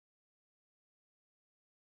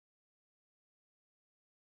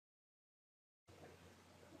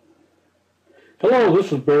Hello,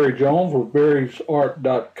 this is Barry Jones with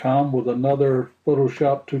barrysart.com with another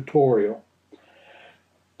Photoshop tutorial.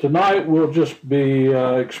 Tonight we'll just be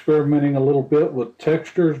experimenting a little bit with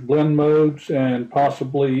textures, blend modes, and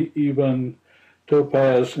possibly even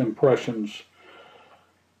Topaz Impressions.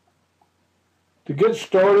 To get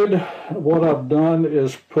started, what I've done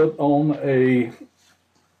is put on a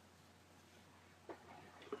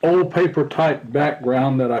old paper type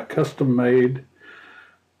background that I custom made.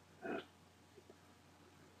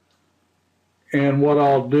 And what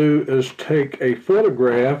I'll do is take a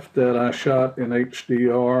photograph that I shot in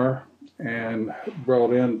HDR and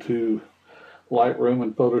brought into Lightroom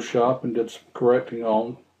and Photoshop and did some correcting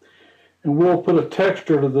on. And we'll put a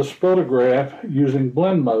texture to this photograph using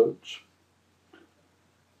blend modes.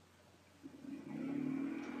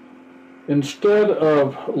 Instead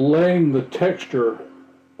of laying the texture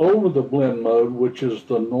over the blend mode, which is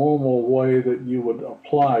the normal way that you would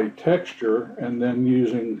apply texture, and then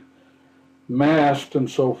using masked and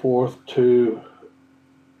so forth to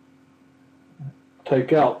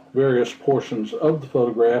take out various portions of the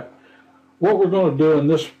photograph, what we're going to do in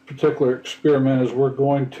this particular experiment is we're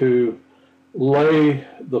going to lay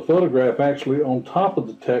the photograph actually on top of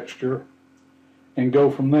the texture and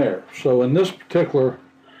go from there. So in this particular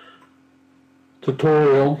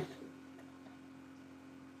tutorial,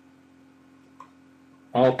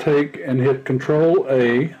 I'll take and hit Control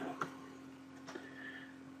A.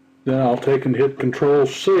 Then I'll take and hit Control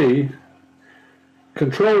C.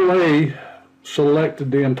 Control A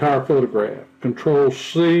selected the entire photograph. Control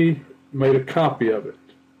C made a copy of it.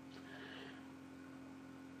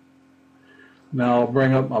 Now I'll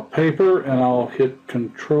bring up my paper and I'll hit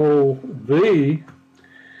Control V,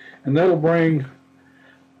 and that'll bring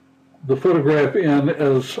the photograph in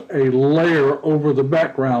as a layer over the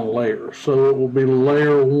background layer. So it will be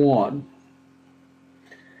layer 1.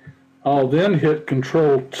 I'll then hit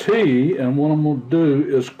Control T, and what I'm going to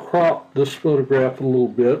do is crop this photograph a little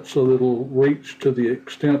bit so that it'll reach to the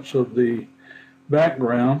extent of the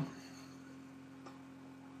background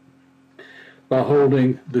by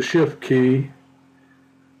holding the Shift key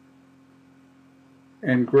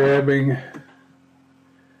and grabbing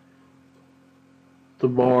the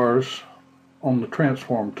bars on the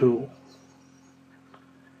transform tool.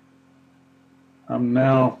 I'm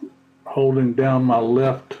now holding down my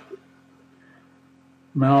left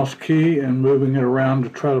mouse key and moving it around to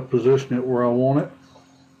try to position it where I want it,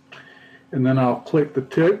 and then I'll click the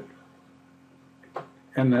tick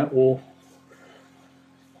and that will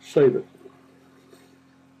save it.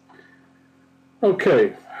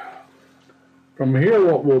 Okay, from here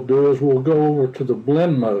what we'll do is we'll go over to the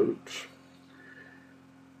blend modes.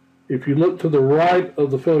 If you look to the right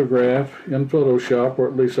of the photograph in Photoshop, or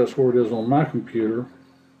at least that's where it is on my computer,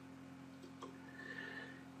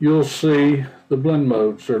 you'll see the blend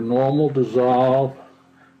modes. They're normal, dissolve,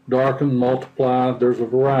 darken, multiply. There's a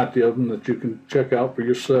variety of them that you can check out for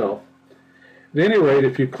yourself. At any rate,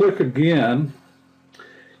 if you click again,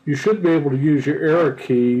 you should be able to use your arrow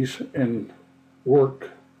keys and work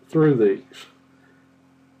through these.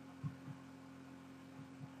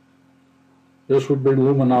 This would be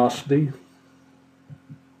luminosity.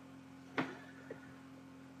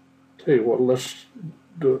 Tell you what, let's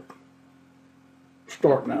do it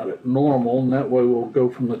starting out at normal, and that way we'll go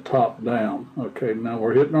from the top down. Okay, now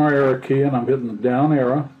we're hitting our arrow key and I'm hitting the down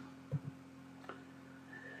arrow.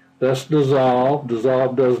 That's dissolve.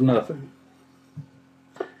 Dissolve does nothing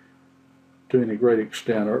to any great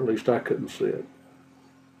extent, or at least I couldn't see it.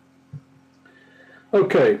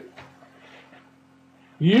 Okay,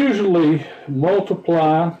 usually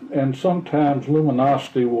multiply and sometimes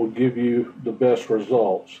luminosity will give you the best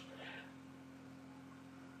results.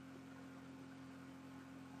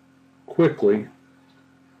 Quickly,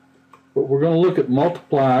 but we're going to look at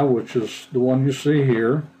multiply, which is the one you see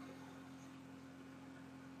here.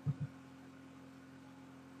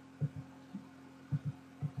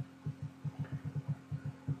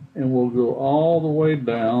 And we'll go all the way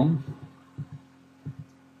down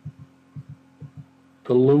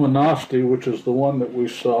to luminosity, which is the one that we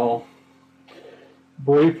saw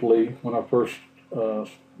briefly when I first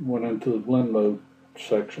went into the blend mode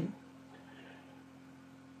section.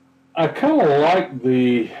 I kind of like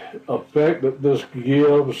the effect that this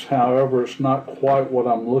gives, however, it's not quite what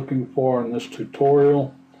I'm looking for in this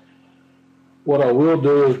tutorial. What I will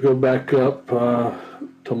do is go back up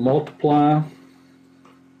to multiply.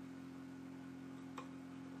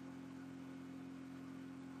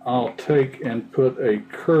 I'll take and put a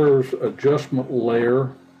curves adjustment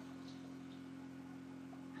layer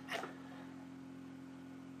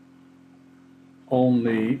on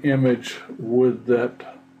the image with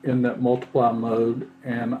that in that multiply mode,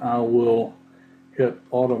 and I will hit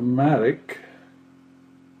automatic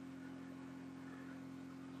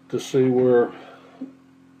to see where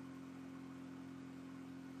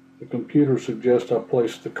the computer suggests I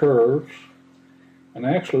place the curves. And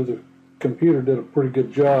actually the computer did a pretty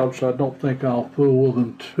good job, so I don't think I'll fool with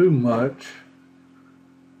them too much.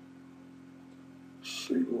 Let's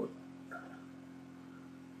see what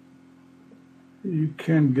you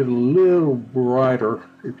can get a little brighter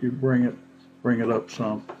if you bring it up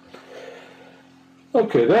some.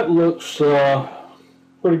 Okay, that looks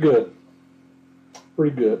pretty good.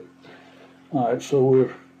 Pretty good. All right, so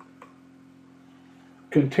we're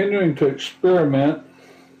continuing to experiment.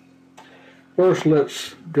 First,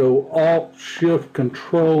 let's go Alt, Shift,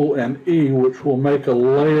 Control, and E, which will make a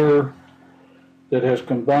layer that has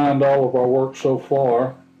combined all of our work so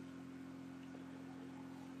far.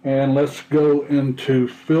 And let's go into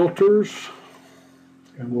Filters,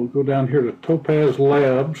 and we'll go down here to Topaz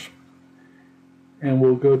Labs, and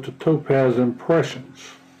we'll go to Topaz Impressions.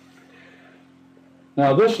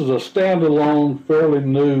 Now, this is a standalone, fairly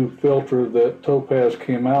new filter that Topaz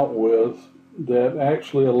came out with that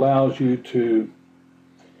actually allows you to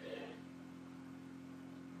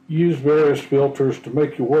use various filters to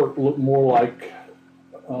make your work look more like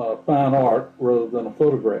fine art rather than a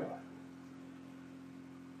photograph.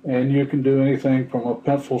 And you can do anything from a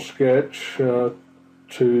pencil sketch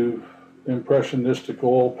to impressionistic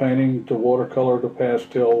oil painting to watercolor to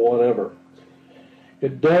pastel, whatever.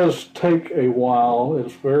 It does take a while.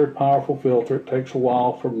 It's a very powerful filter. It takes a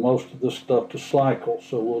while for most of this stuff to cycle,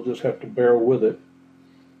 so we'll just have to bear with it.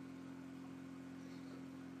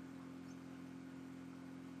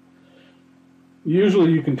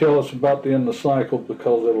 Usually you can tell it's about the end of the cycle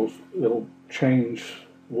because it'll change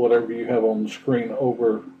whatever you have on the screen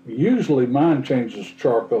over. Usually mine changes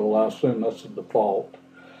charcoal. I assume that's the default.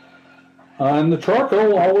 And the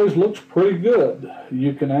charcoal always looks pretty good.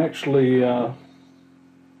 You can actually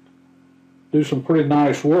do some pretty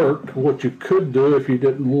nice work. What you could do if you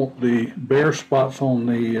didn't want the bare spots on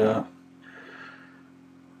the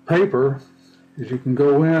paper is you can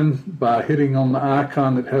go in by hitting on the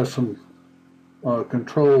icon that has some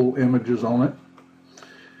control images on it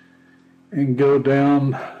and go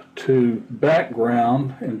down to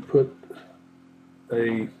background and put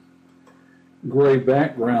a gray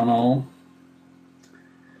background on,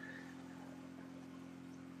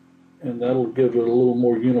 and that'll give it a little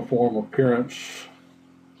more uniform appearance,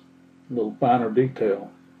 a little finer detail.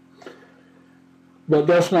 But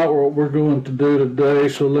that's not what we're going to do today,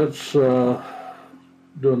 so let's do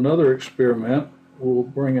another experiment. We'll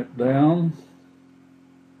bring it down.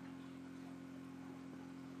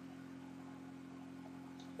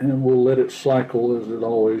 And we'll let it cycle as it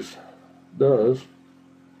always does.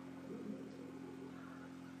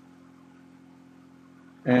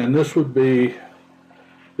 And this would be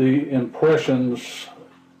the Impressions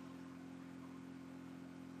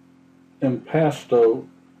Impasto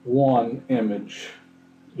 1 image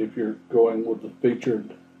if you're going with the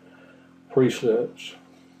featured presets.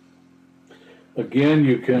 Again,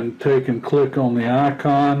 you can take and click on the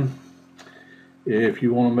icon if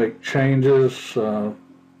you want to make changes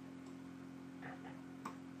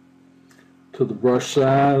to the brush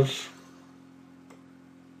size.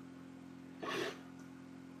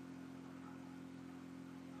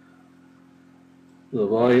 The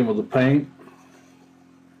volume of the paint.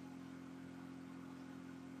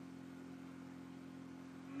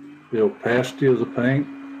 The opacity of the paint.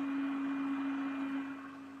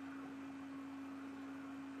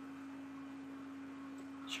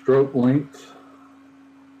 Stroke length.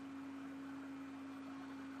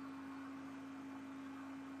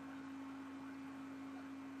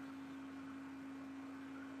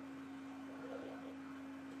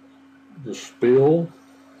 The spill.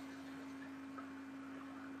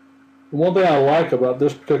 One thing I like about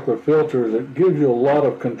this particular filter is it gives you a lot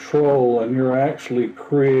of control, and you're actually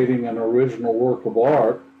creating an original work of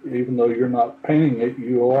art. Even though you're not painting it,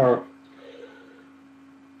 you are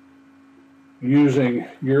using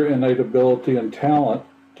your innate ability and talent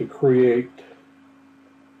to create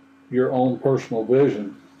your own personal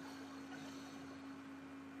vision.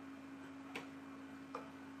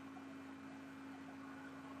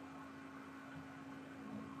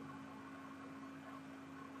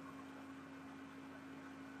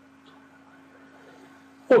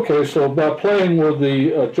 Okay, so by playing with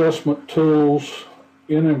the adjustment tools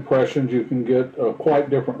in Impressions, you can get a quite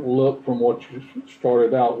different look from what you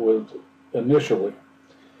started out with initially.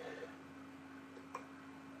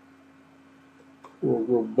 We'll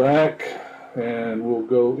go back and we'll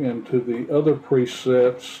go into the other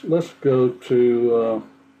presets. Let's go to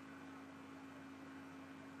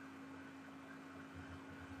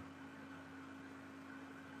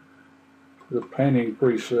the painting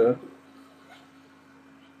preset.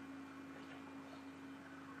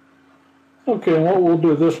 Okay, and what we'll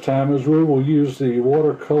do this time is we will use the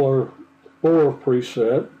watercolor 4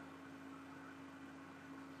 preset.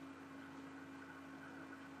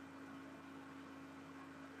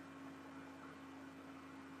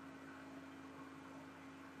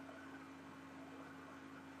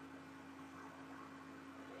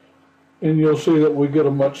 And you'll see that we get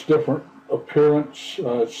a much different appearance.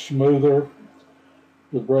 It's smoother.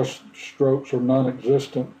 The brush strokes are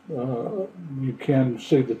non-existent. You can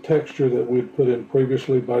see the texture that we put in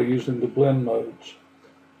previously by using the blend modes.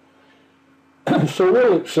 So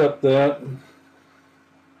we'll accept that.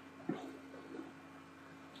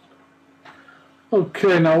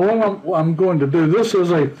 Okay, now what I'm going to do, this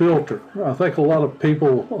is a filter. I think a lot of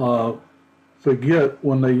people forget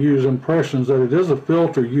when they use impressions that it is a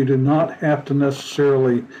filter. You do not have to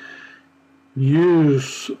necessarily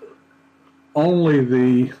use only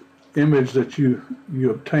the image that you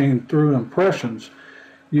obtain through impressions.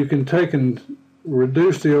 You can take and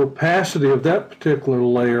reduce the opacity of that particular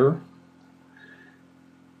layer,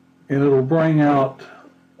 and it'll bring out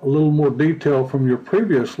a little more detail from your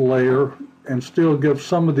previous layer and still give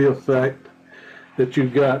some of the effect that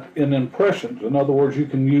you've got in impressions. In other words, you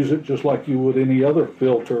can use it just like you would any other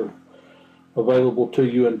filter available to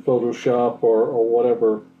you in Photoshop or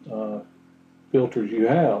whatever filters you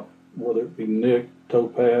have, whether it be Nik,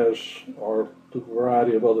 Topaz, or the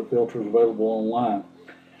variety of other filters available online.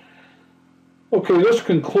 Okay, this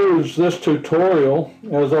concludes this tutorial.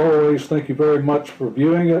 As always, thank you very much for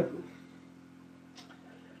viewing it.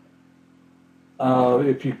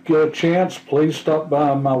 If you get a chance, please stop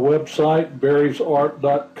by my website,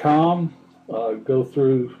 barrysart.com. Go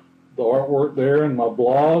through the artwork there and my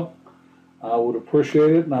blog. I would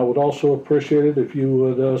appreciate it, and I would also appreciate it if you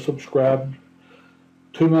would subscribe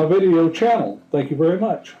to my video channel. Thank you very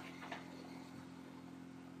much.